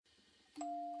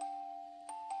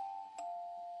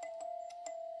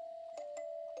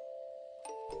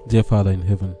Dear Father in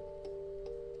heaven,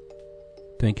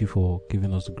 thank you for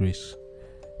giving us the grace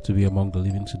to be among the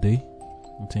living today,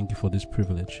 and thank you for this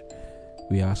privilege.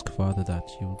 We ask, Father, that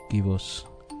you give us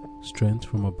strength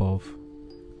from above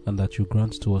and that you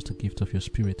grant to us the gift of your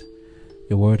Spirit.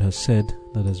 Your word has said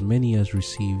that as many as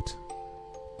received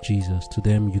Jesus, to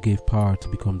them you gave power to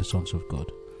become the sons of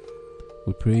God.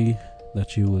 We pray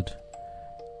that you would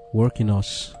work in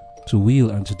us to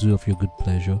will and to do of your good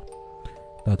pleasure,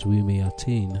 that we may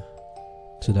attain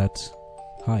to that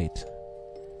height,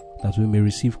 that we may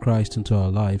receive Christ into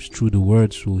our lives through the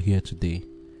words we'll hear today,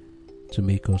 to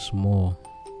make us more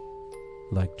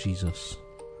like Jesus.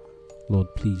 Lord,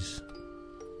 please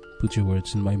put your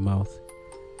words in my mouth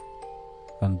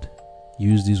and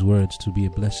use these words to be a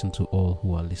blessing to all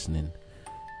who are listening.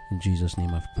 In Jesus'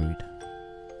 name I've prayed.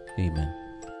 Amen.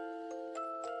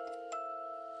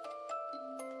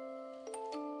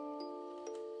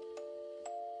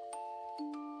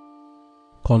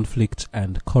 Conflict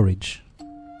and Courage,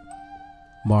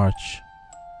 March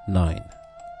 9.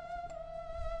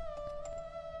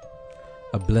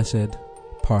 A blessed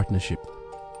partnership.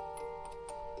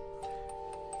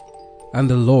 And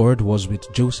the Lord was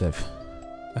with Joseph,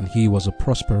 and he was a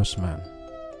prosperous man.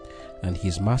 And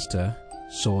his master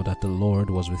saw that the Lord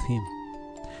was with him,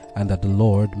 and that the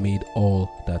Lord made all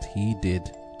that he did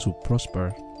to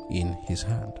prosper in his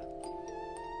hand.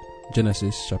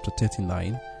 Genesis chapter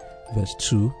 39, verse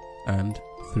 2 and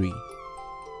 3.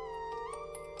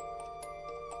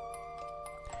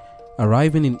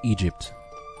 Arriving in Egypt,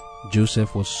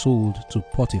 Joseph was sold to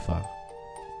Potiphar,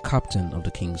 captain of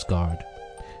the king's guard,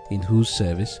 in whose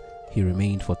service he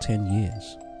remained for 10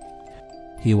 years.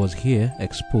 He was here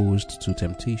exposed to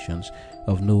temptations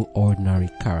of no ordinary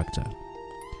character.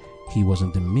 He was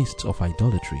in the midst of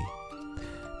idolatry.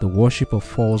 The worship of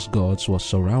false gods was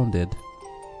surrounded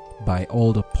by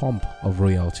all the pomp of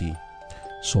royalty,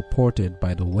 supported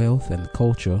by the wealth and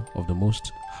culture of the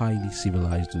most highly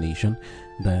civilized nation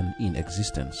then in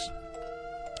existence.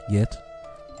 Yet,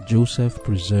 Joseph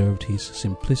preserved his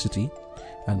simplicity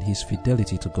and his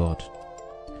fidelity to God.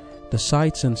 The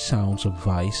sights and sounds of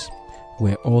vice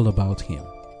were all about him,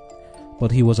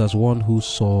 but he was as one who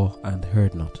saw and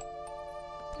heard not.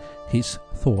 His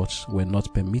thoughts were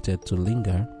not permitted to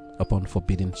linger upon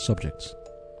forbidden subjects.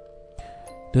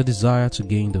 The desire to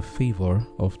gain the favor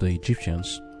of the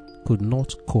Egyptians could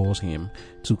not cause him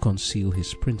to conceal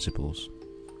his principles.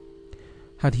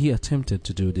 Had he attempted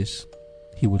to do this,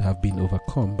 he would have been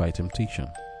overcome by temptation.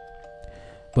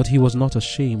 But he was not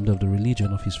ashamed of the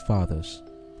religion of his fathers,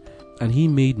 and he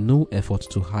made no effort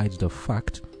to hide the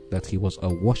fact that he was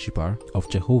a worshipper of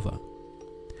Jehovah.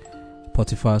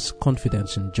 Potiphar's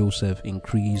confidence in Joseph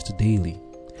increased daily,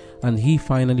 and he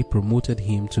finally promoted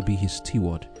him to be his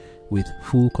steward, with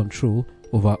full control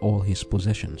over all his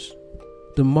possessions.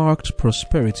 The marked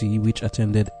prosperity which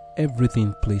attended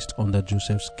everything placed under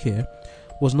Joseph's care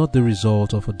was not the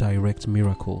result of a direct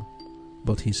miracle,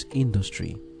 but his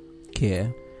industry,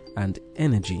 care, and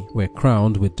energy were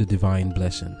crowned with the divine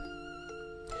blessing.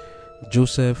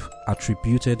 Joseph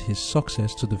attributed his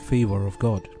success to the favor of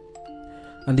God,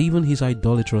 and even his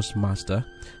idolatrous master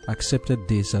accepted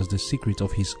this as the secret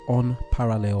of his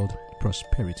unparalleled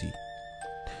prosperity.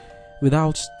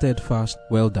 Without steadfast,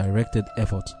 well-directed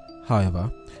effort,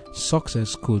 however,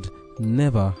 success could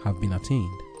never have been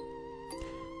attained.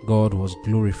 God was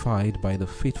glorified by the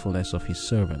faithfulness of his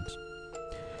servant.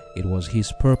 It was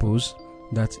his purpose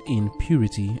that in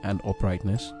purity and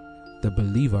uprightness, the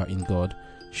believer in God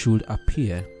should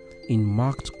appear in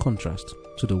marked contrast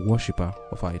to the worshipper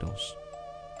of idols,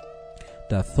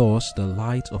 that thus the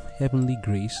light of heavenly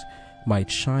grace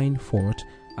might shine forth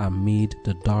amid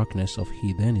the darkness of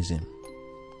heathenism.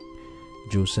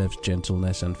 Joseph's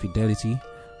gentleness and fidelity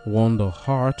won the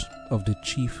heart of the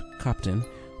chief captain,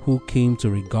 who came to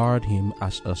regard him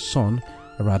as a son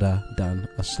rather than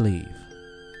a slave.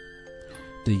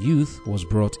 The youth was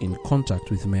brought in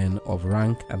contact with men of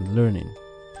rank and learning,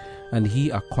 and he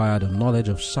acquired a knowledge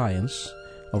of science,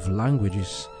 of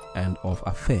languages, and of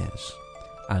affairs,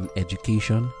 an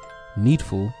education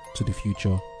needful to the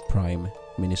future Prime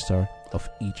Minister of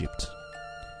Egypt.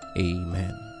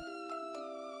 Amen.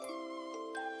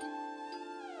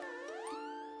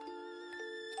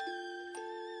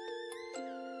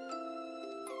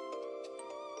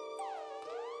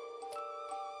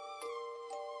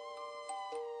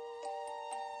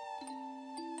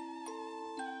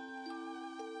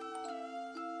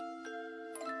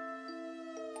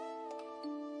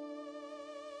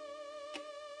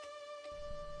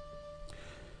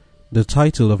 The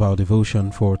title of our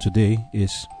devotion for today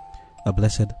is A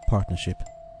Blessed Partnership.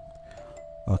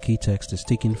 Our key text is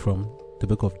taken from the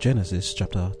book of Genesis,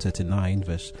 chapter 39,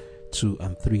 verse 2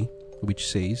 and 3, which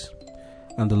says,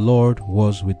 "And the Lord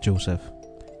was with Joseph,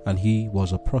 and he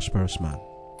was a prosperous man.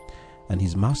 And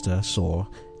his master saw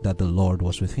that the Lord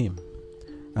was with him,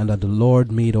 and that the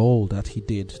Lord made all that he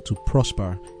did to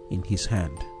prosper in his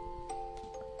hand."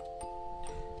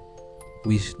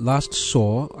 We last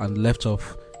saw and left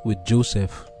off with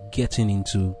Joseph getting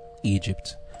into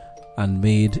Egypt and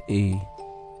made a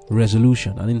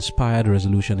resolution, an inspired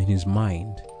resolution in his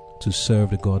mind to serve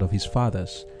the God of his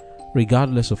fathers.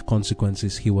 Regardless of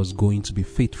consequences, he was going to be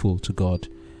faithful to God,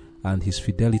 and his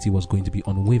fidelity was going to be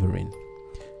unwavering.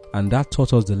 And that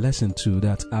taught us the lesson too,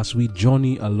 that as we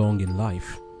journey along in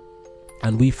life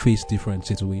and we face different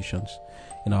situations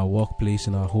in our workplace,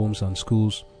 in our homes and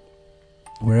schools,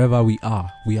 wherever we are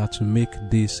to make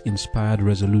this inspired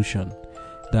resolution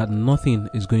that nothing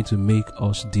is going to make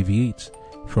us deviate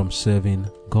from serving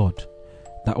God.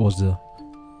 That was the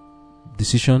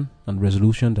decision and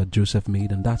resolution that Joseph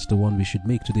made, and that's the one we should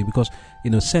make today, because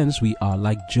in a sense we are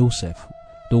like Joseph.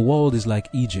 The world is like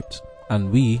Egypt,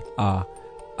 and we are,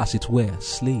 as it were,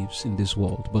 slaves in this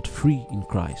world, but free in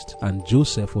Christ. And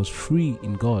Joseph was free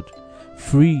in God,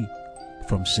 free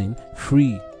from sin,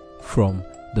 free from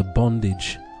the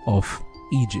bondage of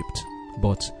Egypt,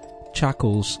 but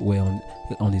shackles were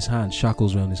on his hand.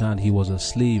 He was a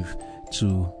slave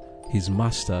to his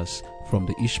masters, from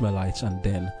the Ishmaelites and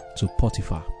then to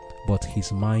Potiphar. But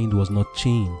his mind was not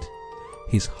chained.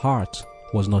 His heart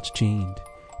was not chained.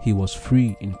 He was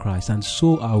free in Christ, and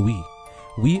so are we.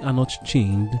 We are not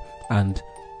chained and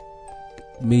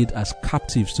made as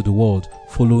captives to the world,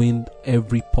 following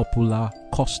every popular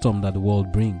custom that the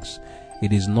world brings.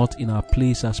 It is not in our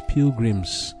place as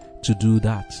pilgrims to do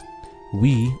that.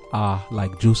 We are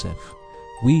like Joseph.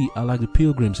 We are like the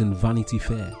pilgrims in Vanity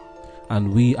Fair,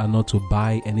 and we are not to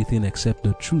buy anything except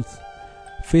the truth.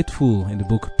 Faithful in the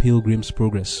book Pilgrim's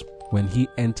Progress, when he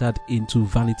entered into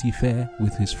Vanity Fair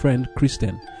with his friend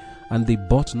Christian, and they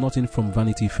bought nothing from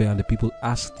Vanity Fair, and the people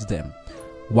asked them,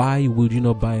 "Why would you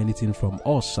not buy anything from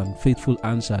us?" And Faithful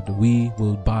answered, "We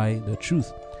will buy the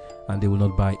truth, and they will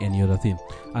not buy any other thing."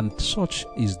 And such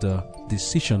is the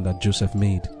decision that Joseph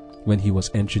made when he was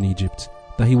entering Egypt,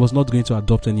 that he was not going to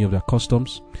adopt any of their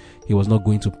customs, he was not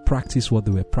going to practice what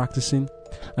they were practicing,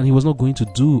 and he was not going to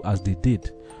do as they did,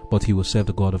 but he will serve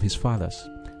the God of his fathers.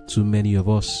 Too many of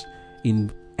us,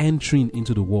 in entering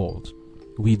into the world,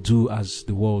 we do as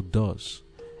the world does,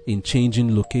 in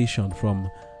changing location from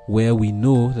where we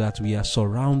know that we are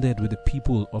surrounded with the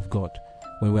people of God,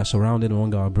 when we are surrounded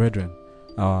among our brethren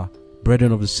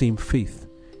of the same faith.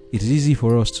 It is easy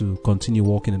for us to continue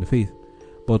walking in the faith,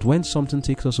 but when something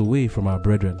takes us away from our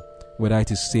brethren, whether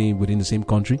it is staying within the same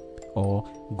country or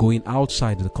going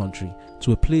outside the country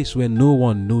to a place where no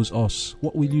one knows us,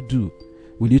 what will you do?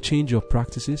 Will you change your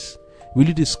practices? Will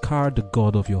you discard the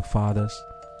God of your fathers?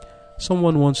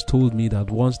 Someone once told me that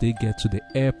once they get to the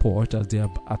airport, as they are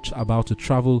about to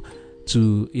travel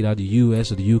to either the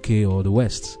US or the UK or the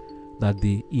West, that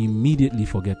they immediately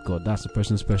forget God. That's the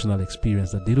person's personal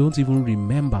experience, that they don't even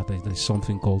remember that there's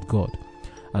something called God.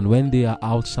 And when they are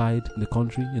outside the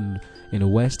country, in the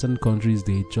Western countries,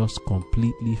 they just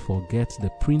completely forget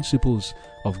the principles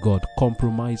of God,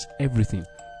 compromise everything.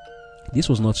 This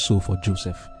was not so for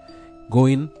Joseph.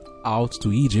 Going out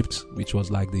to Egypt, which was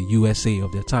like the USA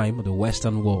of their time, the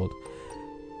Western world,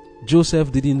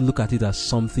 Joseph didn't look at it as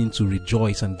something to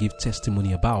rejoice and give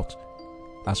testimony about,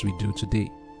 as we do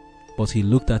today. But he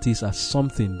looked at it as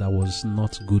something that was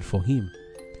not good for him.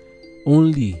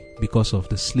 Only because of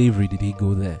the slavery did he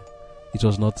go there. It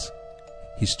was not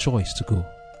his choice to go.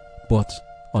 But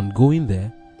on going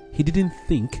there, he didn't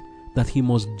think that he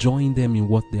must join them in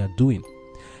what they are doing.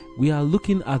 We are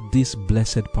looking at this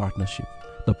blessed partnership,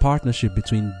 the partnership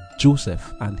between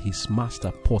Joseph and his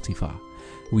master Potiphar.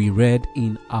 We read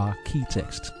in our key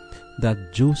text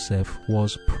that Joseph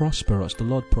was prosperous. The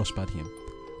Lord prospered him.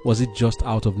 Was it just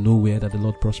out of nowhere that the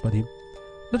Lord prospered him?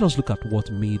 Let us look at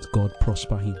what made God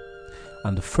prosper him.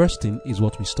 And the first thing is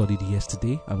what we studied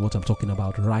yesterday and what I'm talking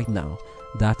about right now,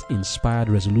 that inspired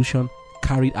resolution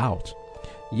carried out.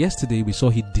 Yesterday we saw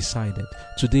he decided.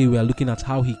 Today we are looking at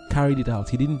how he carried it out.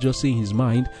 He didn't just say in his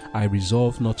mind, "I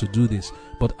resolved not to do this."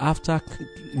 But after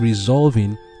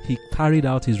resolving, he carried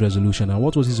out his resolution. And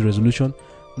what was his resolution?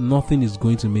 Nothing is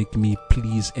going to make me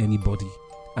please anybody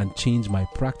and change my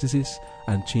practices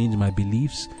and change my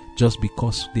beliefs just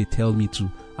because they tell me to.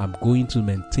 I'm going to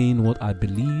maintain what I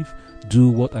believe, do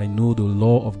what I know the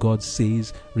law of God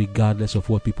says, regardless of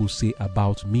what people say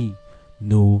about me.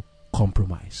 No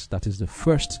compromise. That is the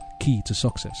first key to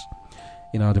success.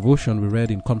 In our devotion, we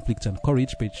read in Conflict and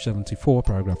Courage, page 74,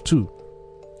 paragraph 2.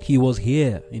 He was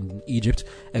here in Egypt,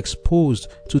 exposed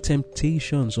to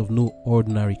temptations of no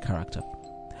ordinary character.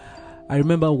 I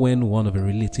remember when one of a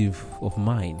relative of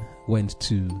mine went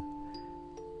to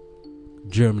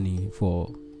Germany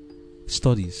for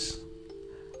studies,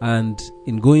 and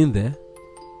in going there,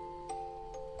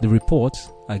 the report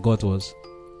I got was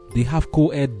they have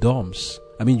co-ed dorms.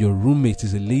 I mean, your roommate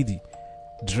is a lady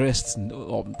dressed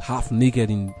half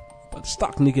naked,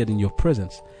 stark naked in your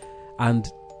presence, and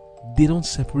they don't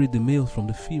separate the males from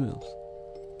the females.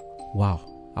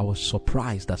 Wow, I was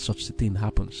surprised that such a thing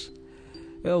happens.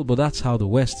 Well, but that's how the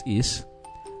West is.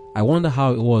 I wonder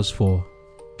how it was for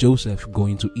Joseph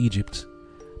going to Egypt.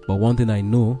 But one thing I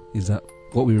know is that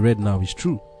what we read now is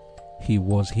true. He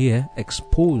was here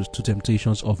exposed to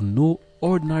temptations of no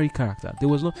ordinary character. There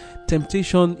was no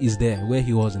temptation is there where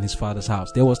he was in his father's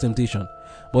house. There was temptation.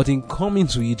 But in coming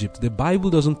to Egypt, the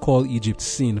Bible doesn't call Egypt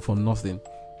sin for nothing.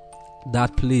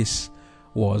 That place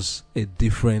was a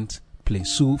different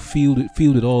place, so filled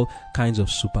with all kinds of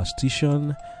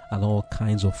superstition and all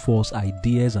kinds of false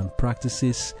ideas and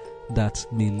practices that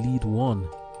may lead one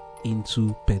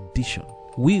into perdition,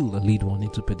 will lead one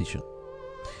into perdition.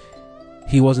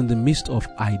 He was in the midst of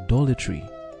idolatry.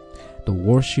 The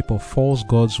worship of false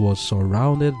gods was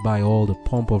surrounded by all the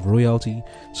pomp of royalty,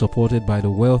 supported by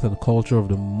the wealth and culture of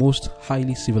the most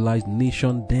highly civilized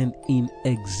nation then in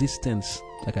existence.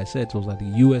 Like I said, it was like the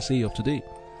USA of today.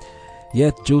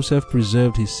 Yet Joseph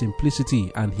preserved his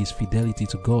simplicity and his fidelity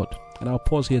to God. And I'll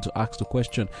pause here to ask the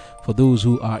question for those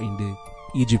who are in the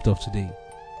Egypt of today.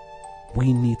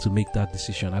 We need to make that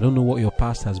decision. I don't know what your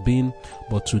past has been,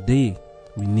 but today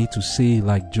we need to say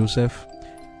like Joseph,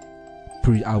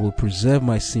 I will preserve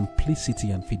my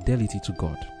simplicity and fidelity to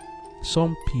God.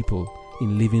 Some people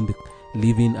in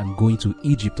living and going to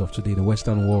Egypt of today, the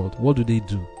Western world, what do?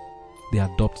 They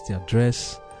adopt their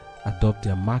dress, adopt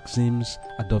their maxims,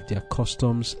 adopt their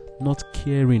customs, not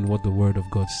caring what the word of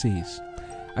God says.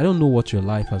 I don't know what your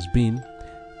life has been,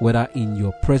 whether in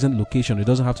your present location. It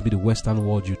doesn't have to be the Western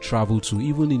world you travel to.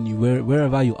 Even in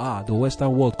wherever you are, the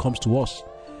Western world comes to us.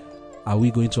 Are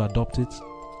we going to adopt it?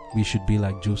 We should be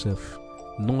like Joseph,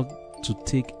 not to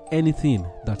take anything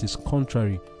that is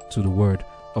contrary to the word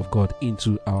of God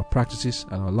into our practices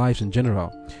and our lives in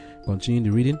general. Continuing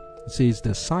the reading, it says,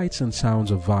 the sights and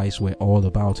sounds of vice were all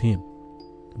about him,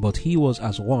 but he was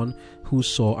as one who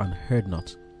saw and heard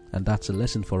not. And that's a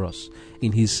lesson for us.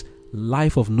 In his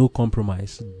life of no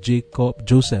compromise,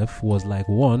 Joseph was like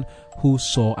one who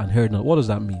saw and heard not. What does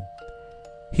that mean?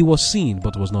 He was seeing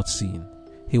but was not seeing.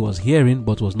 He was hearing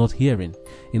but was not hearing.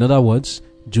 In other words,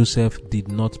 Joseph did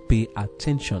not pay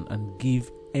attention and give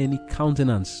any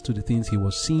countenance to the things he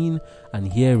was seeing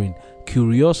and hearing.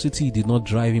 Curiosity did not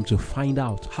drive him to find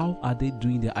out, how are they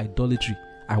doing their idolatry?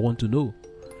 I want to know.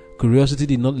 Curiosity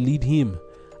did not lead him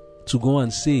to go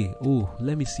and say, oh,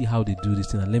 let me see how they do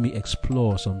this thing and let me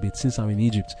explore some bit. Since I'm in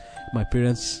Egypt, my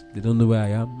parents, they don't know where I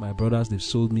am. My brothers, they've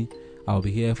sold me. I'll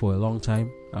be here for a long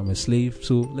time. I'm a slave,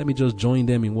 so let me just join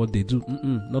them in what they do.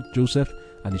 Not Joseph,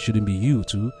 and it shouldn't be you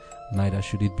too. Neither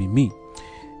should it be me.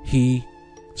 He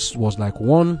was like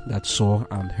one that saw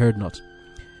and heard not.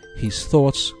 His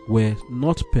thoughts were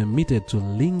not permitted to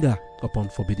linger upon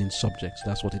forbidden subjects.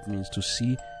 That's what it means to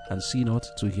see and see not,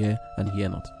 to hear and hear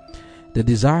not. The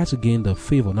desire to gain the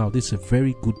favor. Now, this is a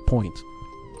very good point.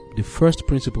 The first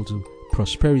principle to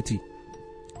prosperity,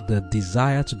 the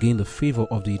desire to gain the favor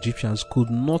of the Egyptians, could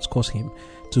not cause him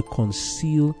to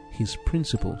conceal his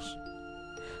principles.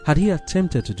 Had he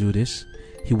attempted to do this,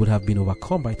 he would have been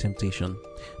overcome by temptation.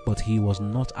 But he was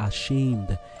not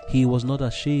ashamed. He was not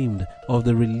ashamed of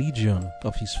the religion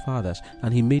of his fathers,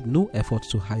 and he made no effort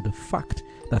to hide the fact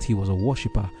that he was a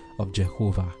worshipper of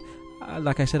Jehovah.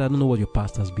 Like I said, I don't know what your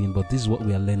past has been, but this is what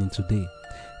we are learning today.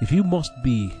 If you must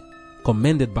be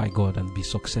commended by God and be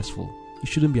successful, you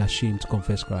shouldn't be ashamed to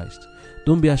confess Christ.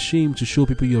 Don't be ashamed to show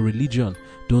people your religion.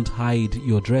 Don't hide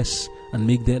your dress and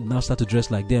make them now start to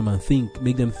dress like them and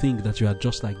make them think that you are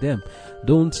just like them.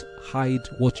 Don't hide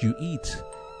what you eat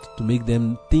to make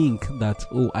them think that,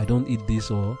 oh, I don't eat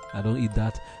this or I don't eat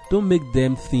that. Don't make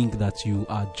them think that you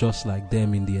are just like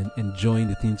them in the enjoying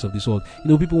the things of this world.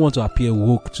 You know, people want to appear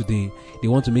woke today. They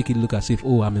want to make it look as if,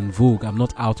 oh, I'm in vogue. I'm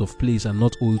not out of place. I'm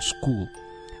not old school.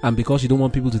 And because you don't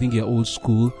want people to think you're old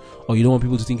school, or you don't want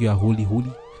people to think you are holy,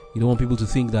 you don't want people to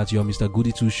think that you're Mr.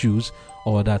 Goody Two Shoes,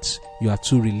 or that you are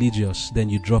too religious, then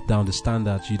you drop down the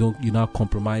standards. You now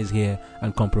compromise here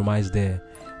and compromise there.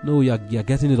 No, you're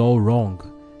getting it all wrong.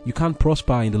 You can't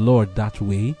prosper in the Lord that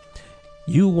way.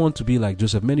 You want to be like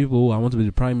Joseph. Many people, I want to be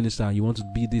the prime minister, and you want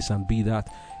to be this and be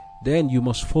that. then you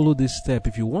must follow this step.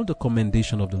 If you want the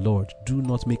commendation of the Lord, do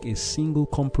not make a single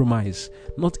compromise,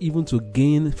 not even to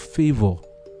gain favor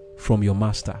from your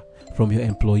master, from your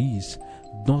employees,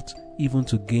 not even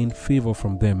to gain favor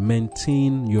from them.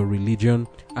 Maintain your religion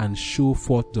and show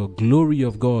forth the glory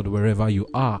of God wherever you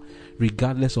are,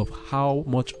 regardless of how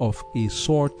much of a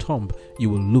sore thumb you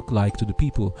will look like to the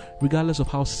people, regardless of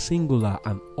how singular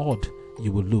and odd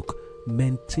you will look.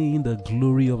 Maintain the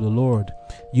glory of the Lord.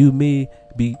 You may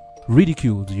be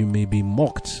ridiculed, you may be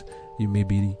mocked, you may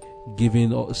be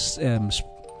given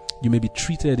you may be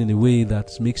treated in a way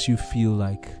that makes you feel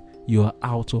like you are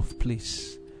out of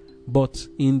place. But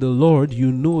in the Lord,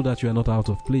 you know that you are not out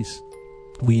of place.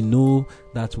 We know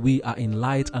that we are in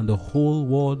light and the whole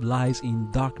world lies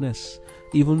in darkness.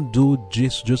 Even though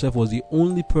Joseph was the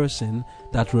only person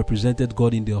that represented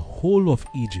God in the whole of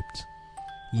Egypt,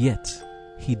 yet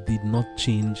he did not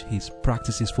change his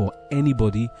practices for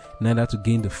anybody, neither to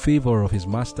gain the favor of his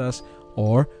masters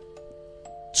or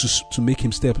to make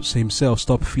himself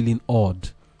stop feeling odd.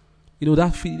 You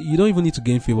don't even need to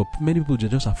gain favor. Many people are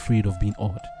just afraid of being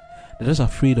odd. They're just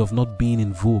afraid of not being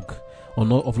in vogue or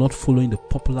of not following the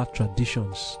popular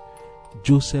traditions.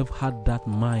 Joseph had that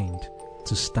mind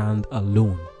to stand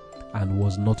alone and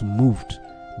was not moved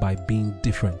by being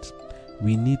different.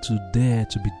 We need to dare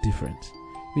to be different.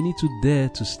 We need to dare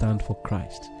to stand for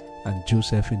Christ. And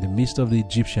Joseph, in the midst of the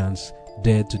Egyptians,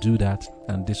 dared to do that,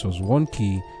 and this was one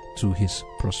key to his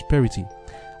prosperity.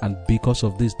 And because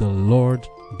of this, the Lord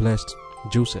blessed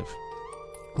Joseph.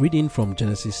 Reading from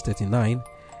Genesis 39,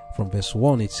 from verse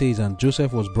 1, it says, "And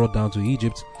Joseph was brought down to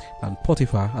Egypt, and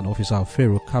Potiphar, an officer of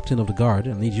Pharaoh, captain of the guard,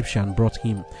 an Egyptian, bought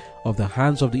him of the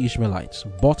hands of the Ishmaelites,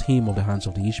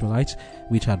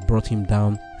 which had brought him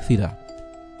down thither.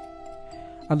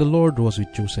 And the Lord was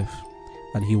with Joseph,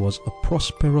 and he was a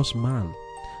prosperous man,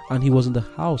 and he was in the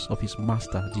house of his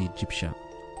master the Egyptian."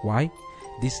 Why?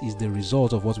 This is the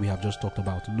result of what we have just talked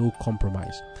about, no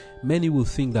compromise. Many will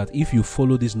think that if you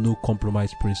follow this no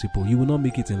compromise principle, you will not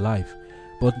make it in life.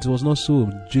 But it was not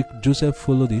so. Joseph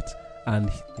followed it, and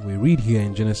we read here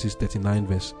in Genesis 39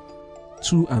 verse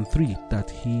 2 and 3 that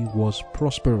he was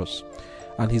prosperous.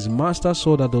 And his master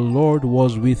saw that the Lord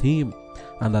was with him,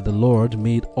 and that the Lord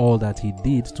made all that he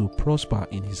did to prosper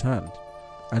in his hand.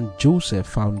 And Joseph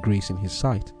found grace in his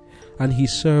sight, and he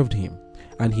served him,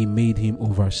 and he made him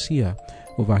overseer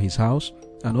over his house,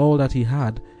 and all that he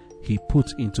had he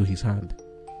put into his hand.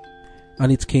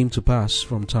 And it came to pass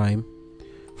from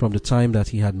the time that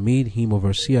he had made him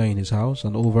overseer in his house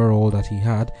and over all that he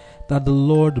had, that the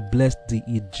Lord blessed the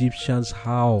Egyptian's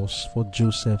house for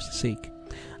Joseph's sake.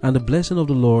 And the blessing of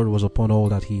the Lord was upon all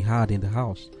that he had in the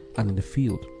house and in the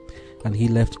field. And he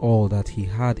left all that he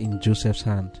had in Joseph's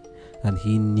hand, and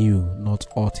he knew not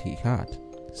aught he had,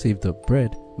 save the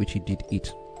bread which he did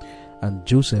eat. And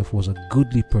Joseph was a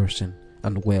goodly person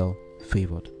and well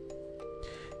favored.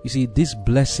 You see, this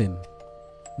blessing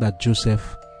that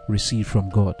Joseph received from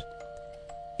God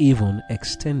even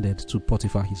extended to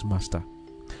Potiphar, his master.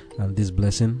 And this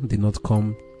blessing did not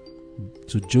come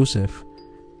to Joseph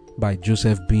by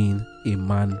Joseph being a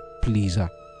man pleaser,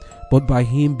 but by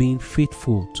him being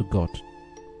faithful to God.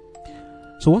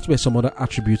 So what were some other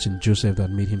attributes in Joseph that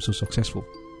made him so successful?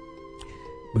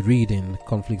 We read in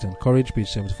Conflict and Courage, page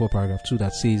 74, paragraph 2,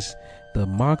 that says, "The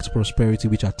marked prosperity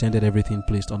which attended everything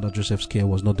placed under Joseph's care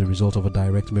was not the result of a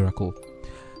direct miracle."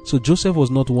 So Joseph was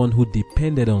not one who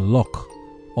depended on luck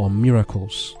or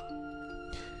miracles.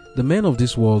 The men of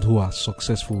this world who are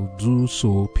successful do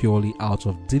so purely out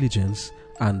of diligence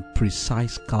and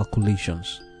precise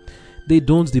calculations. They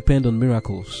don't depend on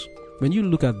miracles. When you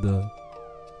look at the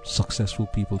successful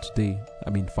people today,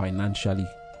 financially,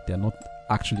 they're not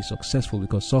actually successful,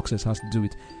 because success has to do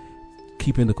with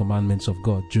keeping the commandments of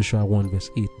God. Joshua 1 verse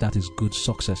 8, that is good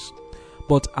success.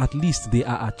 But at least they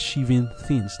are achieving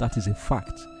things. That is a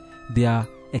fact. They are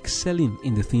excelling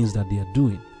in the things that they are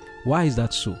doing. Why is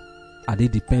that so? Are they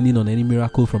depending on any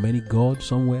miracle from any God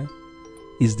somewhere?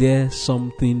 Is there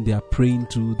something they are praying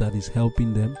to that is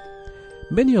helping them?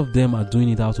 Many of them are doing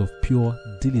it out of pure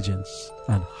diligence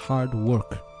and hard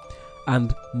work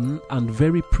and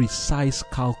very precise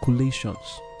calculations.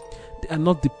 They are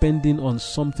not depending on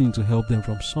something to help them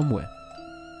from somewhere.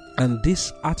 And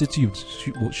this attitude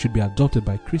should be adopted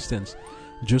by Christians.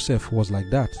 Joseph was like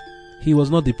that. He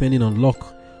was not depending on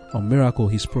luck or miracle.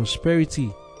 His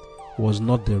prosperity was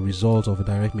not the result of a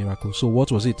direct miracle. So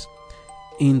what was it?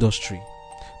 Industry.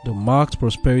 The marked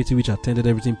prosperity which attended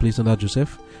everything placed under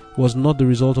Joseph was not the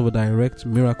result of a direct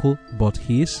miracle, but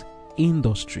his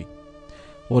industry.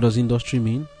 What does industry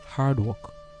mean? Hard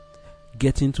work.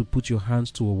 Getting to put your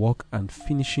hands to a work and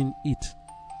finishing it.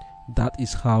 That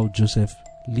is how Joseph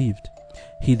lived.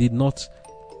 He did not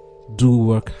do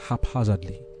work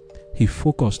haphazardly. He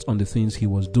focused on the things he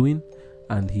was doing,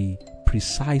 and he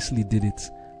precisely did it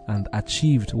and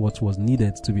achieved what was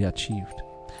needed to be achieved.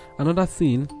 Another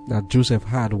thing that Joseph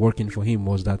had working for him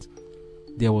was that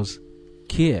there was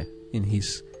care in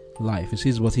his life. It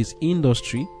says, but his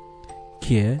industry,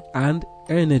 care, and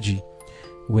energy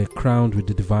were crowned with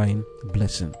the divine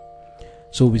blessing.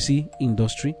 So we see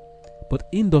industry, but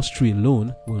industry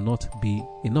alone will not be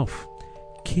enough.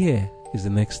 Care is the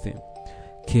next thing.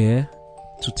 Care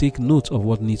to take note of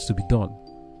what needs to be done.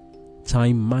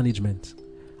 Time management,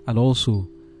 and also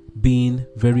being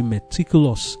very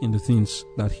meticulous in the things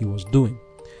that he was doing.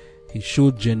 He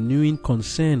showed genuine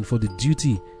concern for the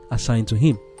duty assigned to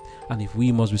him. And if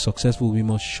we must be successful, we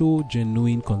must show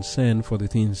genuine concern for the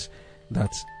things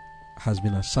that has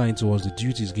been assigned to us, the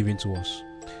duties given to us.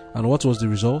 And what was the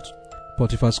result?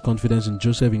 Potiphar's confidence in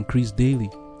Joseph increased daily,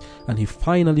 and he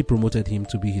finally promoted him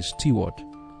to be his steward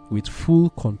with full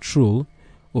control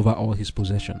over all his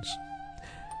possessions.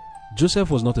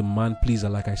 Joseph was not a man pleaser,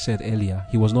 like I said earlier.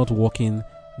 He was not working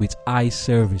with eye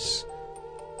service,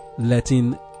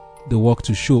 letting the work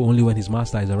to show only when his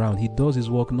master is around. He does his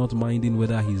work not minding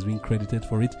whether he's being credited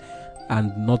for it,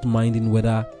 and not minding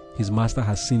whether his master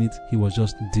has seen it. He was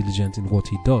just diligent in what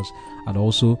he does. And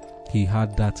also he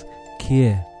had that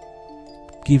care,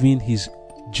 giving his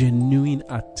genuine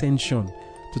attention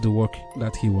to the work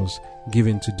that he was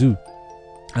given to do,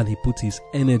 and he put his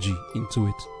energy into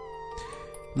it.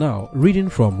 Now, reading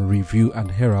from Review and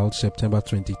Herald, September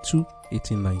 22,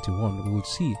 1891, we will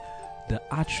see the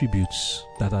attributes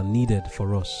that are needed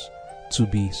for us to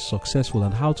be successful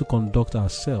and how to conduct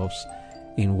ourselves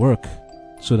in work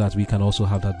so that we can also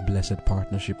have that blessed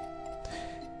partnership.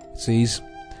 It says,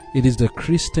 it is the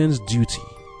Christian's duty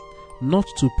not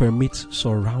to permit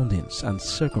surroundings and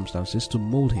circumstances to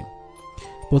mold him,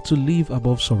 but to live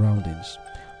above surroundings,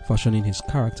 fashioning his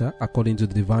character according to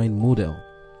the divine model.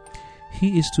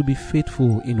 He is to be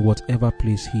faithful in whatever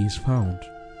place he is found.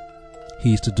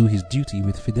 He is to do his duty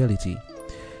with fidelity,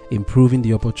 improving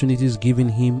the opportunities given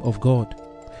him of God,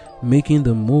 making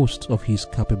the most of his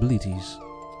capabilities.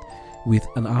 With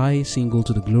an eye single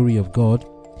to the glory of God,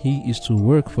 he is to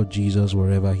work for Jesus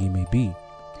wherever he may be.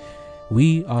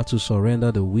 We are to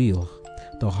surrender the will,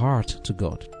 the heart to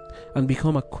God, and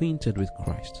become acquainted with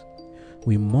Christ.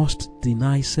 We must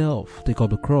deny self, take up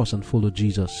the cross, and follow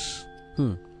Jesus.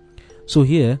 So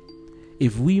here,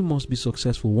 if we must be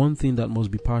successful, one thing that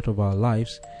must be part of our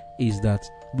lives is that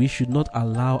we should not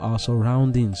allow our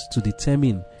surroundings to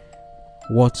determine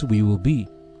what we will be.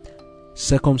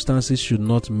 Circumstances should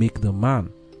not make the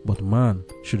man, but man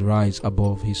should rise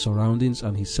above his surroundings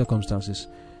and his circumstances.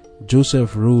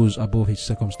 Joseph rose above his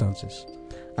circumstances,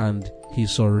 and he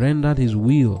surrendered his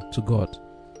will to God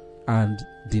and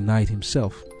denied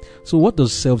himself. So what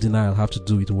does self-denial have to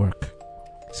do with work?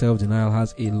 Self-denial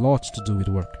has a lot to do with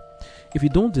work. If you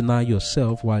don't deny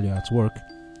yourself while you're at work,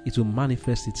 it will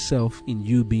manifest itself in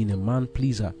you being a man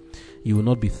pleaser. You will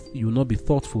not be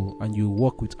thoughtful, and you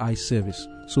work with eye service.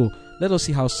 So let us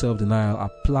see how self-denial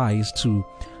applies to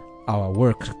our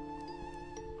work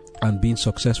and being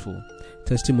successful.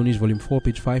 Testimonies, volume 4,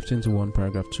 page 521,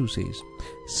 paragraph 2 says,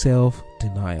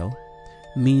 self-denial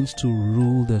means to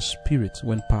rule the spirit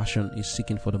when passion is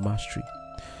seeking for the mastery,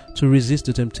 to resist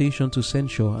the temptation to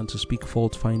censure and to speak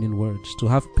fault-finding words, to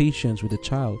have patience with a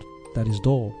child that is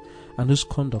dull and whose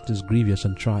conduct is grievous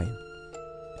and trying,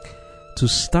 to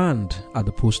stand at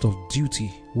the post of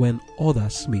duty when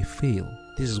others may fail.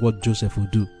 This is what Joseph will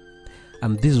do,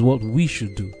 and this is what we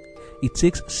should do. It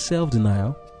takes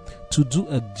self-denial to do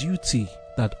a duty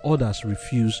that others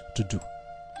refuse to do.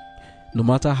 No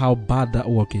matter how bad that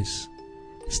work is,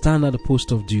 stand at the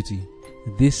post of duty.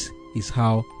 This is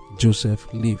how Joseph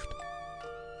lived.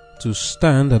 To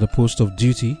stand at the post of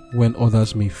duty when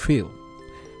others may fail.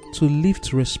 To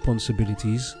lift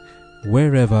responsibilities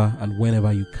wherever and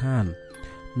whenever you can,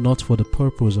 not for the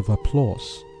purpose of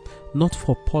applause, not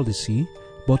for policy,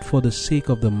 but for the sake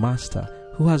of the master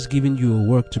who has given you a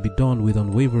work to be done with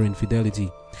unwavering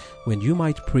fidelity. When you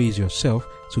might praise yourself,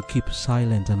 to keep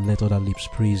silent and let other lips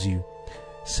praise you.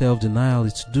 Self-denial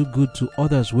is to do good to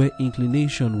others where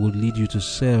inclination would lead you to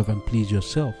serve and please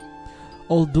yourself.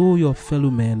 Although your fellow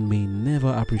men may never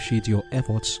appreciate your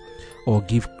efforts or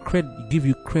give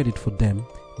you credit for them,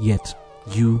 yet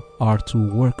you are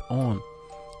to work on.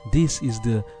 This is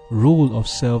the role of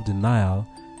self-denial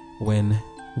when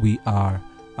we are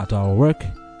at our work,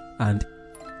 and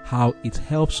how it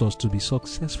helps us to be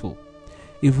successful.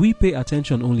 If we pay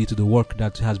attention only to the work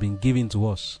that has been given to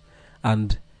us,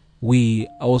 and we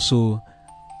also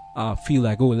feel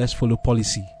like, oh, let's follow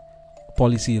policy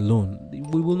alone,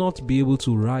 we will not be able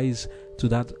to rise to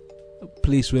that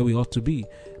place where we ought to be.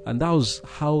 And that was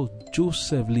how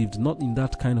Joseph lived, not in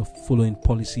that kind of following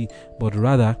policy, but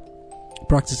rather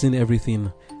practicing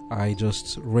everything I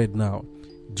just read now,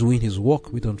 doing his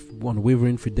work with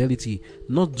unwavering fidelity,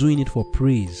 not doing it for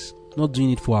praise, not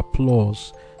doing it for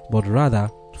applause, but rather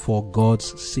for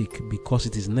God's sake, because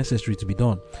it is necessary to be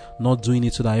done. Not doing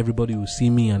it so that everybody will see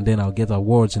me and then I'll get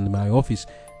awards in my office.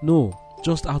 No,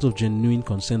 just out of genuine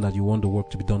concern that you want the work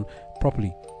to be done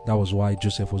properly. That was why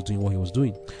Joseph was doing what he was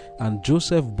doing. And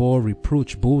Joseph bore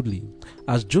reproach boldly.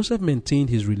 As Joseph maintained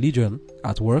his religion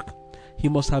at work, he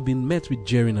must have been met with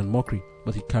jeering and mockery,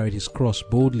 but he carried his cross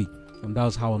boldly. And that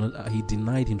was how he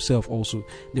denied himself also.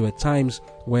 There were times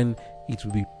when it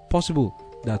would be possible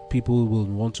that people will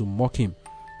want to mock him.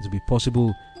 It will be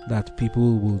possible that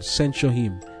people will censure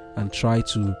him and try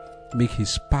to make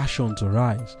his passion to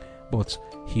rise. But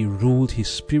he ruled his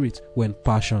spirit when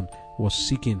passion was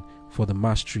seeking for the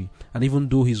mastery. And even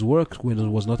though his work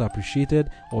was not appreciated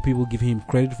or people give him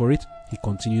credit for it, he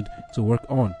continued to work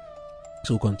on.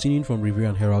 So continuing from Review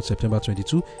and Herald, September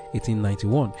 22,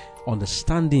 1891,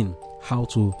 understanding how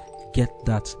to get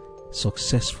that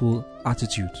successful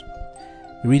attitude.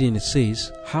 Reading, it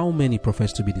says, how many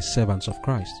profess to be the servants of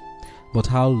Christ, but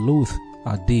how loath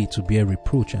are they to bear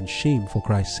reproach and shame for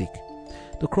Christ's sake.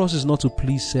 The cross is not to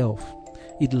please self.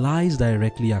 It lies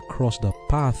directly across the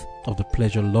path of the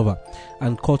pleasure lover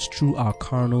and cuts through our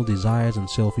carnal desires and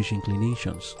selfish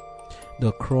inclinations.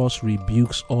 The cross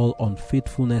rebukes all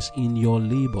unfaithfulness in your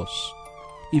labors.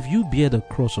 If you bear the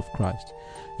cross of Christ,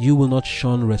 you will not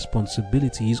shun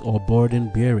responsibilities or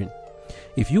burden bearing.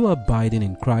 If you are abiding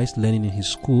in Christ, learning in his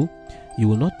school, you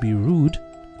will not be rude,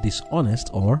 dishonest,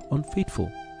 or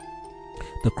unfaithful.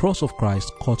 The cross of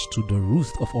Christ cuts to the root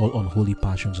of all unholy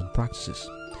passions and practices.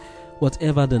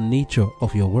 Whatever the nature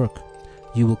of your work,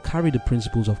 you will carry the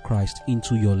principles of Christ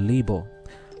into your labor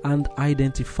and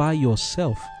identify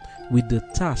yourself with the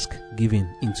task given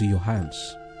into your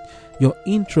hands. Your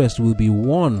interest will be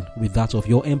one with that of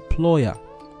your employer.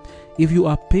 If you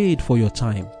are paid for your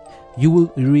time, you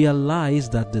will realize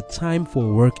that the time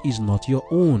for work is not your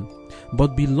own,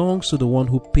 but belongs to the one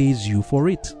who pays you for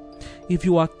it. If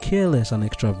you are careless and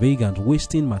extravagant,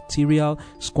 wasting material,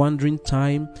 squandering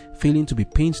time, failing to be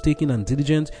painstaking and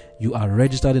diligent, you are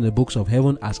registered in the books of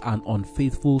heaven as an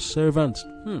unfaithful servant.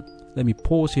 Let me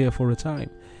pause here for a time.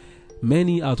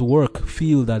 Many at work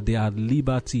feel that they are at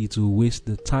liberty to waste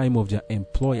the time of their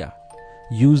employer,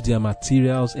 use their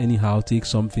materials anyhow, take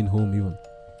something home even.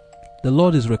 The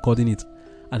Lord is recording it,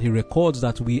 and he records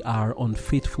that we are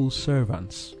unfaithful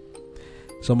servants.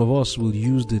 Some of us will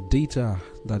use the data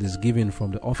that is given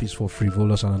from the office for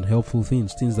frivolous and unhelpful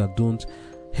things that don't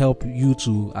help you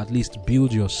to at least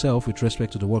build yourself with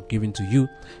respect to the work given to you,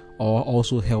 or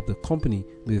also help the company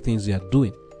with the things they are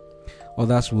doing.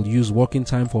 Others will use working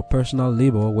time for personal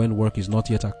labor when work is not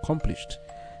yet accomplished.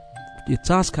 The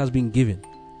task has been given,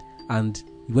 and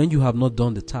when you have not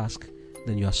done the task,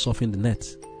 then you are surfing the net,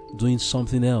 doing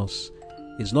something else.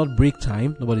 It's not break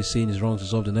time. Nobody's saying it's wrong to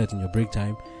surf the net in your break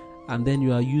time. And then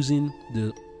you are using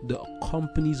the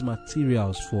company's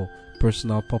materials for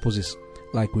personal purposes.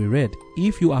 Like we read,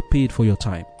 if you are paid for your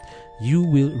time, you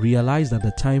will realize that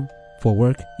the time for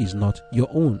work is not your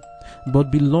own,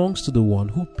 but belongs to the one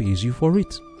who pays you for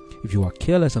it. If you are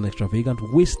careless and extravagant,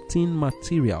 wasting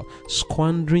material,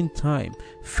 squandering time,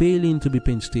 failing to be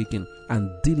painstaking and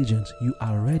diligent, you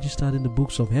are registered in the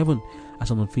books of heaven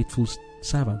as an unfaithful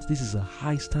servant. This is a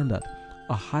high standard,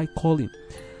 a high calling.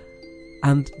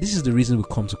 And this is the reason we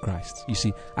come to Christ. You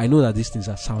see, I know that these things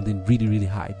are sounding really, really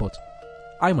high, but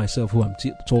I myself, who am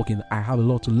talking, I have a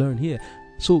lot to learn here.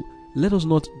 So let us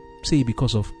not say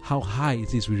because of how high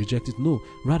it is we reject it. No,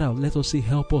 rather let us say,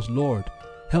 help us, Lord.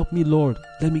 Help me, Lord.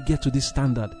 Let me get to this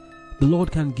standard. The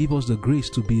Lord can give us the grace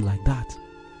to be like that.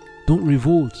 Don't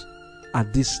revolt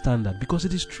at this standard, because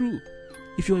it is true.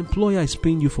 If your employer is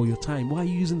paying you for your time, why are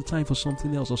you using the time for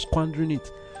something else or squandering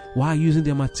it? Why are you using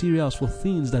their materials for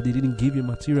things that they didn't give you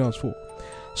materials for?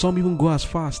 Some even go as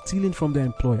far as stealing from their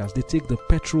employers. They take the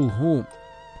petrol home.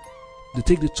 They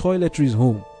take the toiletries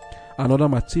home. And other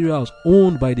materials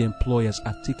owned by the employers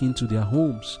are taken to their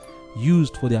homes,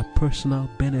 used for their personal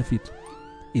benefit.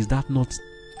 Is that not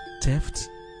theft?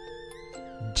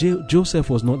 Joseph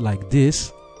was not like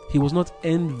this. He was not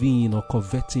envying or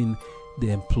coveting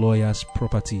the employer's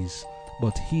properties.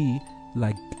 But he,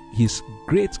 like his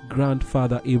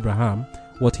great-grandfather Abraham,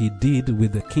 what he did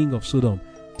with the king of Sodom,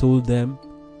 told them,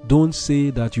 don't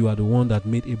say that you are the one that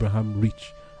made Abraham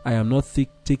rich. I am not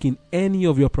taking any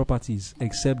of your properties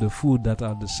except the food that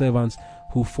are the servants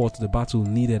who fought the battle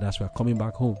needed as we are coming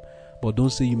back home. But don't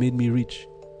say you made me rich.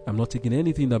 I'm not taking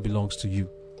anything that belongs to you.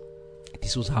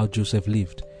 This was how Joseph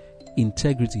lived.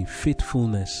 Integrity,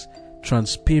 faithfulness,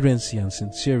 transparency, and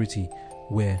sincerity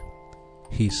were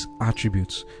his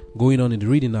attributes. Going on in the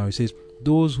reading now, it says,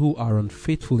 those who are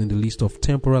unfaithful in the list of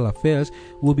temporal affairs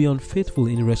will be unfaithful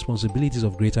in responsibilities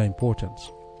of greater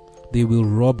importance. They will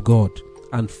rob God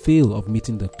and fail of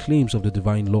meeting the claims of the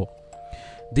divine law.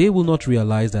 They will not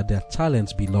realize that their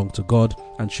talents belong to God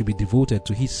and should be devoted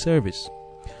to His service.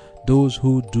 Those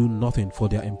who do nothing for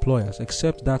their employers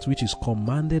except that which is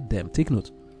commanded them. Take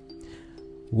note.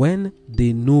 When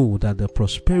they know that the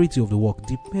prosperity of the work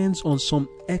depends on some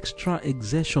extra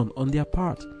exertion on their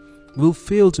part, will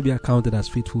fail to be accounted as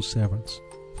faithful servants.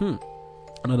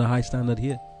 Another high standard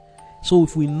here. So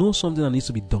if we know something that needs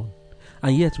to be done,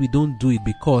 and yet we don't do it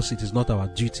because it is not our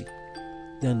duty,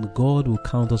 then God will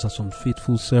count us as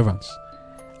unfaithful servants.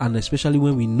 And especially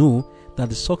when we know that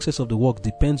the success of the work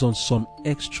depends on some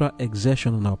extra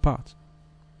exertion on our part.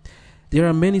 There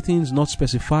are many things not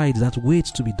specified that wait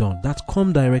to be done, that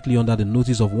come directly under the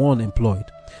notice of one employed.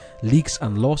 Leaks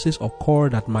and losses occur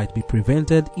that might be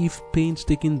prevented if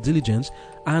painstaking diligence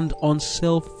and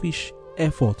unselfish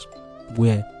effort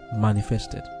were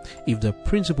manifested. If the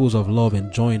principles of love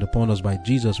enjoined upon us by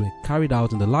Jesus were carried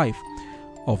out in the life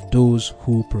of those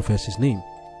who profess His name.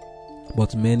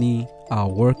 But many are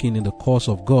working in the cause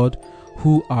of God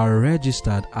who are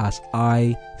registered as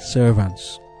eye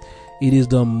servants. It is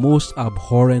the most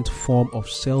abhorrent form of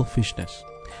selfishness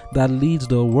that leads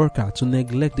the worker to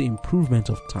neglect the improvement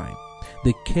of time,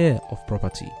 the care of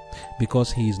property,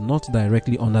 because he is not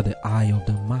directly under the eye of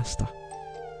the master.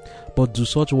 But do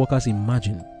such workers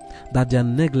imagine that their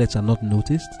neglects are not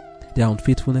noticed, their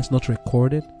unfaithfulness not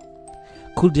recorded?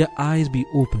 Could their eyes be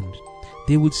opened,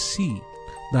 they would see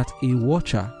that a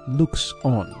watcher looks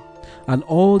on, and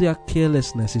all their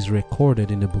carelessness is recorded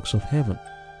in the books of heaven.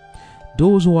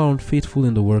 Those who are unfaithful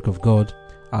in the work of God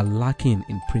are lacking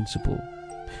in principle.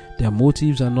 Their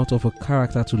motives are not of a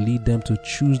character to lead them to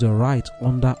choose the right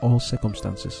under all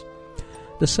circumstances.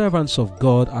 The servants of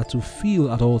God are to feel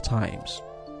at all times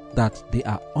that they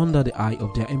are under the eye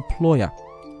of their employer.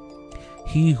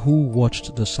 He who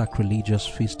watched the sacrilegious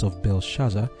feast of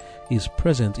Belshazzar is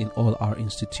present in all our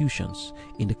institutions,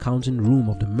 in the counting room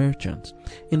of the merchant,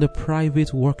 in the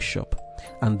private workshop,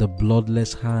 and the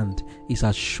bloodless hand is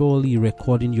as surely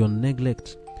recording your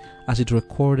neglect as it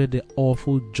recorded the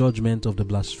awful judgment of the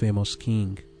blasphemous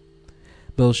king.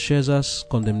 Belshazzar's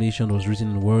condemnation was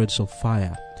written in words of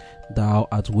fire. Thou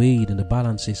art weighed in the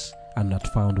balances and not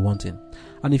found wanting.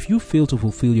 And if you fail to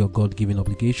fulfill your God-given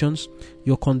obligations,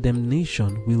 your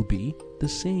condemnation will be the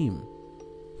same.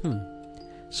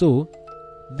 So,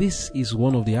 this is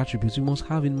one of the attributes we must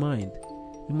have in mind.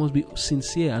 We must be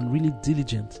sincere and really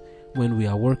diligent when we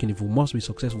are working if we must be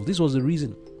successful. This was the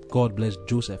reason God blessed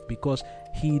Joseph, because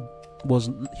he was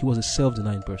a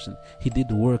self-denying person. He did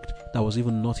the work that was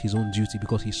even not his own duty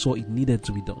because he saw it needed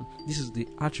to be done. This is the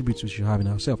attributes we should have in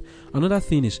ourselves. Another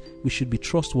thing is we should be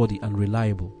trustworthy and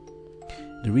reliable.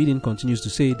 The reading continues to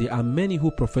say, there are many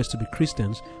who profess to be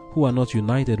Christians who are not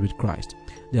united with Christ.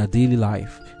 Their daily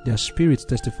life, their spirit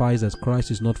testifies that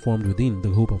Christ is not formed within the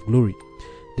hope of glory.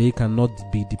 They cannot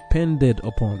be depended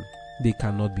upon. They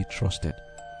cannot be trusted.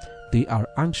 They are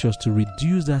anxious to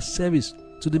reduce their service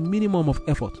to the minimum of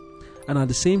effort and at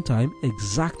the same time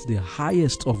exact the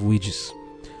highest of wages.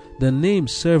 The name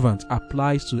servant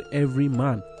applies to every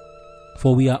man,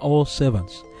 for we are all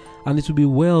servants, and it will be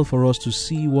well for us to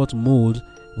see what mold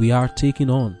we are taking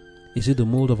on. Is it the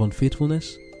mold of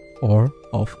unfaithfulness or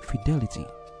of fidelity?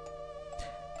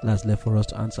 That's left for us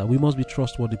to answer. We must be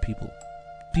trustworthy people.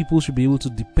 People should be able to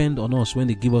depend on us when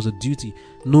they give us a duty,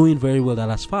 knowing very well that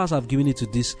as far as I've given it to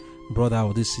this brother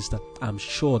or this sister, I'm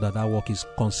sure that that work is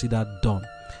considered done,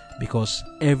 because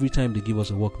every time they give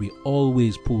us a work, we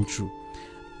always pull through.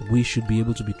 We should be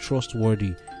able to be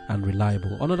trustworthy and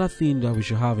reliable. Another thing that we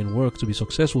should have in work to be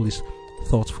successful is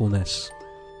thoughtfulness.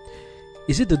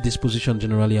 Is it the disposition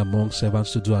generally among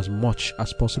servants to do as much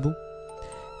as possible?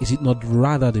 Is it not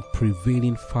rather the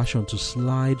prevailing fashion to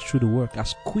slide through the work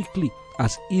as quickly,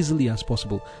 as easily as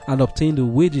possible, and obtain the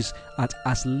wages at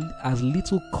as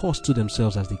little cost to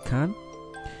themselves as they can?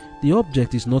 The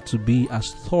object is not to be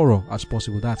as thorough as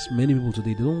possible. That's many people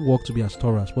today. They don't work to be as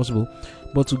thorough as possible,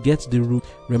 but to get the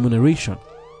remuneration.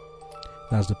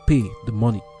 That's the pay, the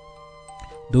money.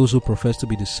 Those who profess to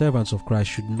be the servants of Christ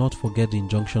should not forget the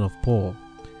injunction of Paul,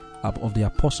 of the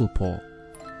Apostle Paul.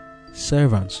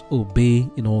 Servants, obey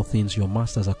in all things your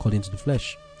masters according to the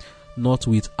flesh, not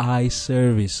with eye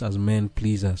service as men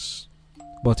pleasers,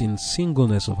 but in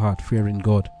singleness of heart, fearing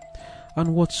God.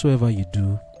 And whatsoever you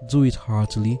do, do it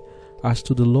heartily, as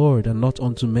to the Lord and not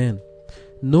unto men,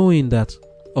 knowing that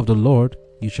of the Lord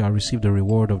you shall receive the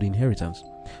reward of the inheritance.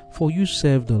 For you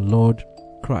serve the Lord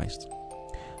Christ.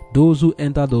 Those who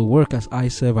enter the work as eye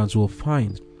servants will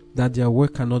find that their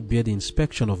work cannot bear the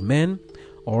inspection of men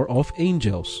or of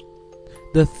angels.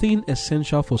 The thing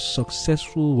essential for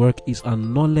successful work is a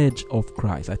knowledge of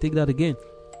Christ. I take that again.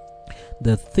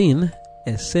 The thing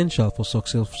essential for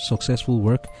successful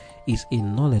work is a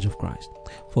knowledge of Christ.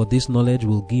 For this knowledge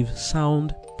will give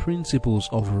sound principles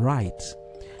of right,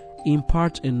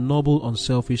 impart a noble,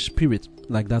 unselfish spirit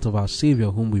like that of our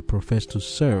Savior whom we profess to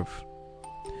serve.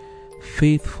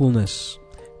 Faithfulness,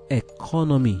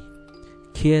 economy,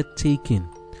 caretaking,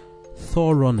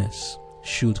 thoroughness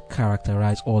should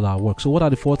characterize all our work. So what are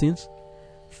the 4 things?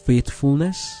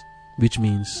 Faithfulness, which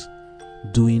means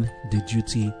doing the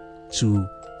duty to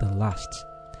the last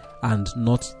and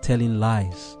not telling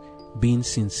lies, being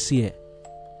sincere.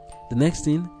 The next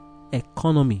thing,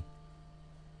 economy.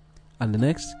 And the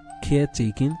next,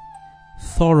 caretaking.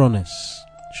 Thoroughness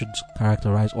should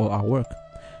characterize all our work.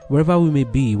 Wherever we may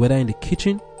be, whether in the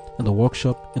kitchen, in the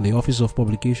workshop, in the office of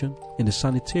publication, in the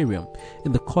sanitarium,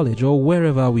 in the college, or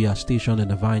wherever we are stationed in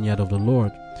the vineyard of the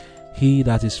Lord, he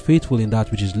that is faithful in that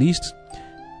which is least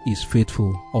is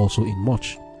faithful also in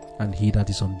much, and he that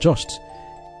is unjust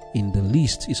in the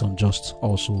least is unjust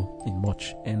also in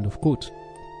much. End of quote.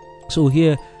 So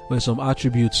here were some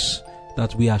attributes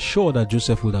that we are sure that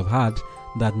Joseph would have had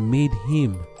that made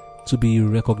him to be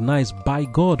recognized by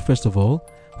God, first of all,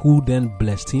 who then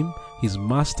blessed him. His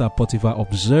master Potiphar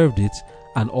observed it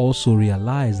and also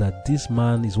realized that this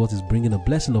man is what is bringing a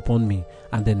blessing upon me,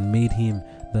 and then made him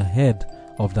the head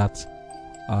of that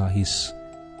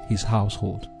his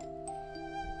household.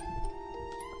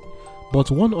 But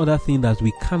one other thing that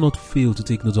we cannot fail to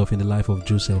take note of in the life of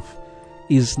Joseph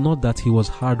is not that he was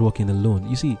hardworking alone.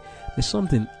 You see, there's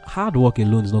something, hard work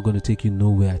alone is not going to take you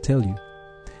nowhere, I tell you.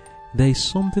 There is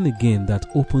something again that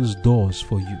opens doors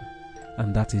for you,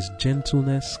 and that is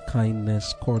gentleness,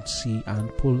 kindness, courtesy,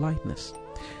 and politeness.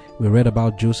 We read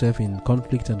about Joseph in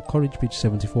Conflict and Courage, page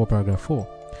 74, paragraph 4.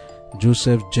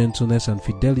 Joseph's gentleness and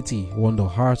fidelity won the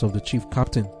heart of the chief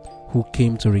captain, who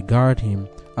came to regard him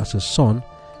as a son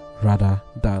rather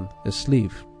than a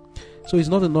slave. So it's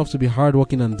not enough to be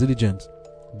hardworking and diligent.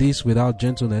 This without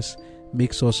gentleness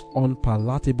makes us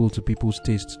unpalatable to people's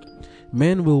tastes.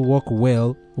 Men will work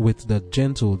well with the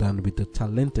gentle than with the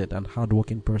talented and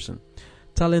hardworking person.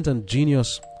 Talent and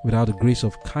genius without the grace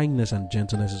of kindness and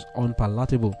gentleness is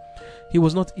unpalatable. He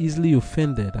was not easily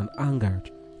offended and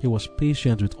angered. He was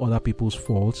patient with other people's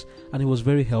faults, and he was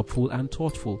very helpful and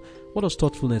thoughtful. What does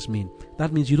thoughtfulness mean?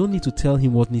 That means you don't need to tell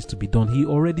him what needs to be done. He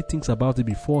already thinks about it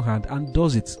beforehand and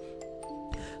does it.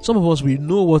 Some of us, we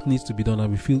know what needs to be done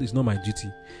and we feel it's not my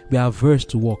duty. We are averse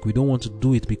to work. We don't want to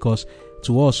do it because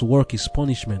to us work is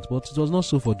punishment. But it was not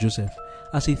so for Joseph.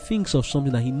 As he thinks of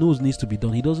something that he knows needs to be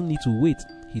done, he doesn't need to wait.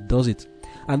 He does it.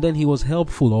 And then he was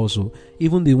helpful also.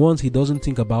 Even the ones he doesn't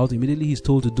think about, immediately he's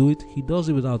told to do it, he does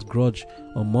it without grudge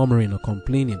or murmuring or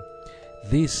complaining.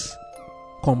 This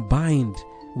combined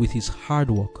with his hard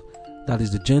work, that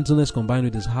is the gentleness combined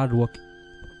with his hard work,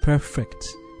 perfect.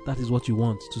 That is what you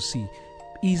want to see.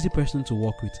 Easy person to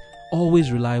work with,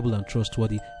 always reliable and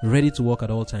trustworthy, ready to work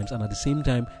at all times, and at the same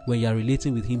time, when you are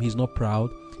relating with him, he's not proud,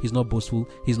 he's not boastful,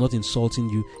 he's not insulting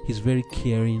you, he's very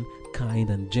caring, kind,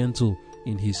 and gentle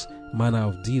in his manner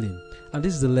of dealing. And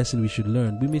this is the lesson we should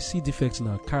learn. We may see defects in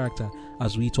our character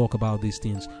as we talk about these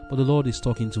things, but the Lord is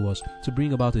talking to us to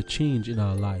bring about a change in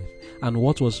our life. And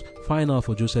what was final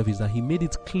for Joseph is that he made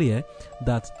it clear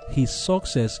that his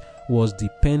success was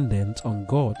dependent on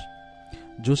God.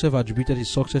 Joseph attributed his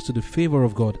success to the favor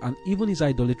of God, and even his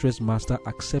idolatrous master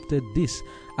accepted this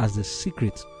as the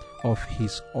secret of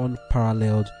his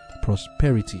unparalleled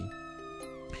prosperity.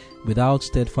 Without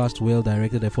steadfast,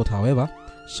 well-directed effort, however,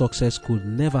 success could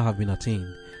never have been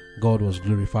attained. God was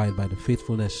glorified by the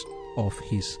faithfulness of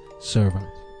his servant.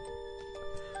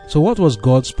 So what was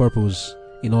God's purpose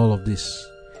in all of this?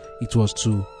 It was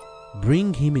to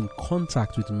bring him in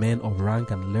contact with men of rank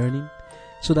and learning,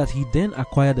 so that he then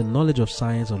acquired the knowledge of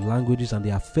science, of languages, and the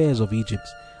affairs of Egypt,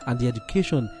 and the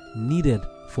education needed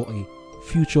for a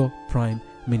future prime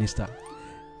minister.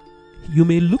 You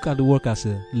may look at the work as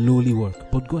a lowly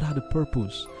work, but God had a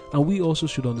purpose. And we also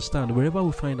should understand, wherever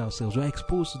we find ourselves, we are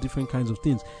exposed to different kinds of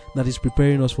things that is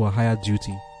preparing us for a higher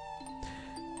duty.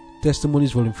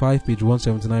 Testimonies, volume 5, page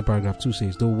 179, paragraph 2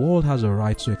 says, the world has a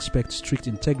right to expect strict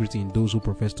integrity in those who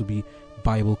profess to be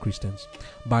Bible Christians.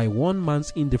 By one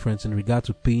man's indifference in regard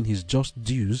to paying his just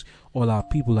dues, all our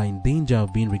people are in danger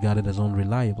of being regarded as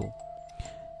unreliable.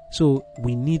 So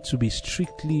we need to be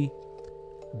strictly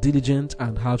diligent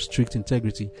and have strict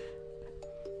integrity.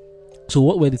 So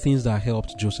what were the things that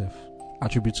helped Joseph?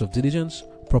 Attributes of diligence,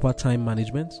 proper time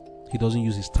management. He doesn't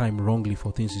use his time wrongly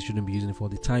for things he shouldn't be using it for.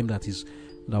 The time that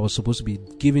was supposed to be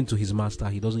given to his master,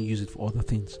 he doesn't use it for other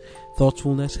things.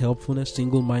 Thoughtfulness, helpfulness,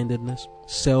 single-mindedness,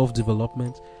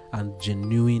 self-development, and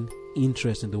genuine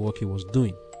interest in the work he was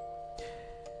doing.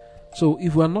 So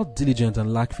if we are not diligent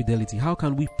and lack fidelity, how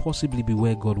can we possibly be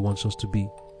where God wants us to be?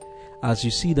 As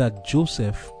you see that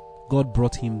Joseph, God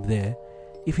brought him there.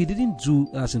 If he didn't do,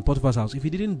 as in Potiphar's house, if he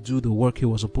didn't do the work he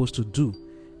was supposed to do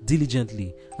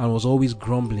diligently and was always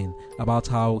grumbling about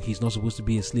how he's not supposed to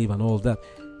be a slave and all of that,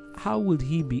 how would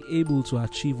he be able to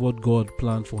achieve what God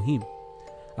planned for him?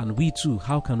 And we too,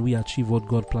 how can we achieve what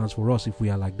God plans for us if we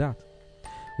are like that?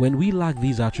 When we lack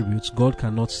these attributes, God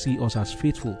cannot see us as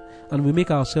faithful, and we make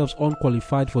ourselves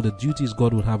unqualified for the duties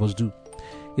God would have us do.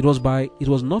 It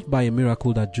was not by a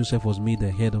miracle that Joseph was made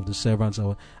the head of the servants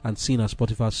and seen as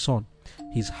Potiphar's son.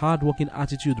 His hard-working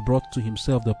attitude brought to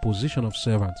himself the position of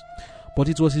servant, but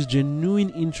it was his genuine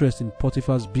interest in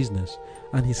Potiphar's business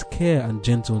and his care and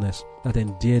gentleness that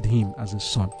endeared him as a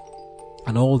son.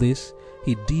 And all this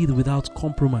he did without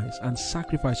compromise and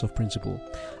sacrifice of principle,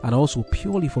 and also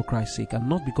purely for Christ's sake, and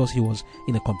not because he was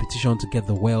in a competition to get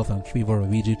the wealth and favor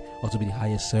of Egypt or to be the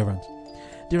highest servant.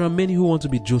 There are many who want to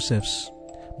be Josephs,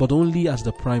 but only as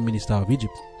the prime minister of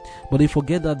Egypt. But they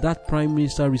forget that prime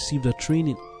minister received a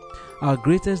training. Our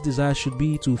greatest desire should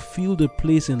be to fill the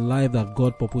place in life that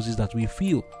God purposes that we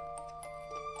fill.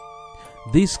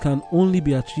 This can only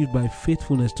be achieved by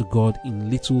faithfulness to God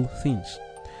in little things.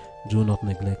 Do not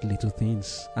neglect little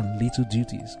things and little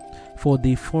duties, for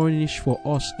they furnish for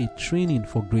us a training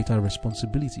for greater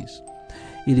responsibilities.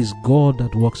 It is God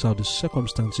that works out the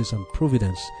circumstances and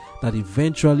providence that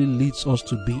eventually leads us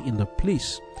to be in the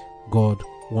place God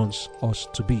wants us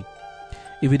to be.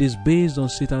 If it is based on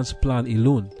Satan's plan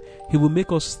alone, he will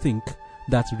make us think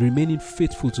that remaining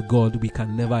faithful to God we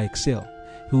can never excel.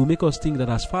 He will make us think that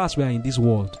as far as we are in this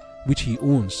world, which he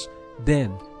owns,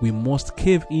 then we must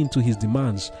cave into his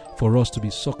demands for us to be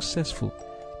successful.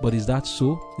 But is that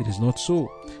so? It is not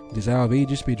so. Desire of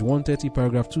Ages, page 130,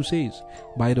 paragraph 2 says,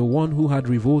 by the one who had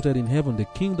revolted in heaven, the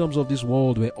kingdoms of this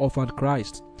world were offered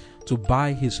Christ to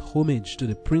buy his homage to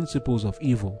the principles of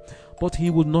evil. But he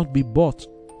would not be bought.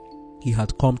 He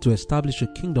had come to establish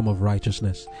a kingdom of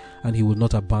righteousness, and he would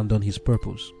not abandon his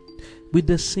purpose. With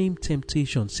the same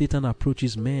temptation, Satan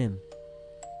approaches men.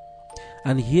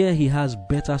 And here he has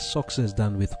better success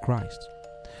than with Christ.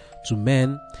 To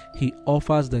men, he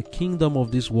offers the kingdom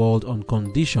of this world on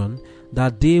condition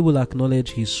that they will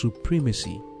acknowledge his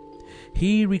supremacy.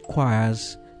 He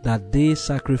requires that they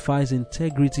sacrifice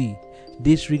integrity,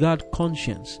 disregard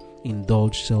conscience,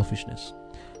 indulge selfishness.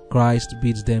 Christ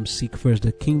bids them seek first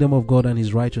the kingdom of God and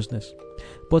his righteousness.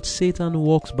 But Satan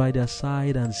walks by their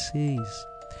side and says,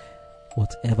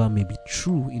 whatever may be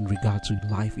true in regard to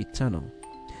life eternal,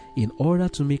 in order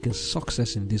to make a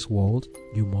success in this world,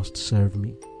 you must serve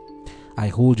me. I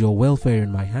hold your welfare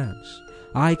in my hands.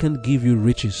 I can give you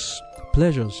riches,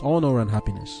 pleasures, honor, and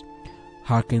happiness.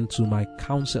 Hearken to my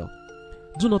counsel.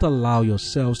 Do not allow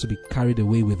yourselves to be carried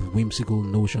away with whimsical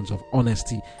notions of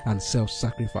honesty and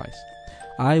self-sacrifice.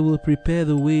 I will prepare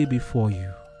the way before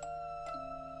you.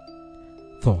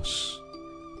 Thus,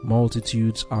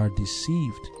 multitudes are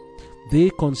deceived. They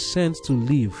consent to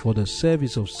live for the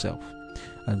service of self,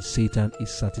 and Satan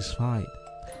is satisfied.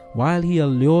 While he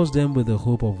allures them with the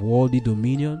hope of worldly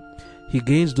dominion, he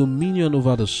gains dominion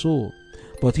over the soul,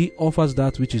 but he offers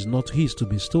that which is not his to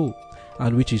bestow,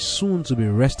 and which is soon to be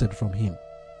wrested from him.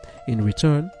 In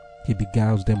return, he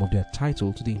beguiles them of their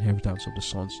title to the inheritance of the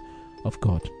sons of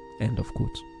God. End of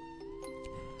quote.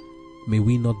 May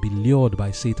we not be lured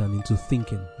by Satan into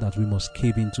thinking that we must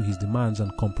cave into his demands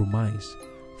and compromise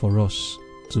for us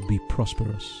to be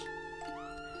prosperous.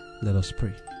 Let us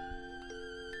pray.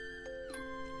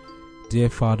 Dear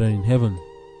Father in heaven,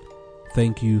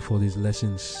 thank you for these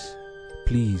lessons.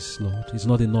 Please, Lord, it's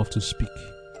not enough to speak.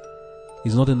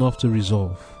 It's not enough to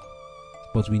resolve,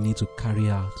 but we need to carry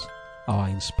out our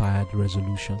inspired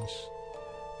resolutions.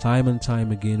 Time and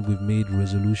time again, we've made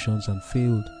resolutions and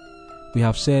failed. We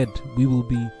have said we will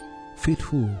be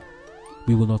faithful.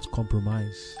 We will not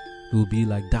compromise. We will be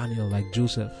like Daniel, like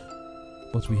Joseph.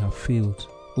 But we have failed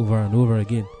over and over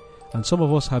again. And some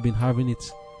of us have been having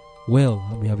it well,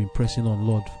 and we have been pressing on,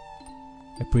 Lord.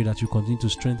 I pray that you continue to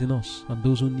strengthen us, and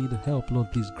those who need the help,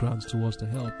 Lord, please grant to us the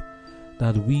help,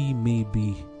 that we may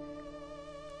be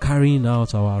carrying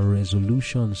out our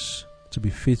resolutions to be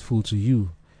faithful to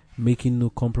you, making no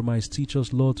compromise. Teach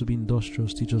us, Lord, to be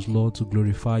industrious. Teach us, Lord, to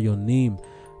glorify your name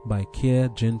by care,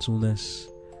 gentleness,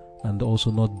 and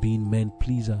also not being men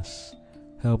pleasers.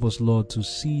 Help us, Lord, to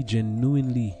see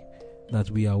genuinely that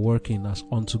we are working as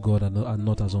unto God and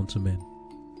not as unto men.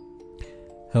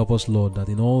 Help us, Lord, that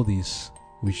in all this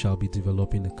we shall be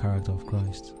developing the character of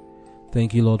Christ.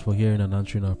 Thank you, Lord, for hearing and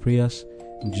answering our prayers.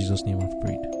 In Jesus' name I've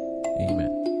prayed.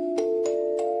 Amen.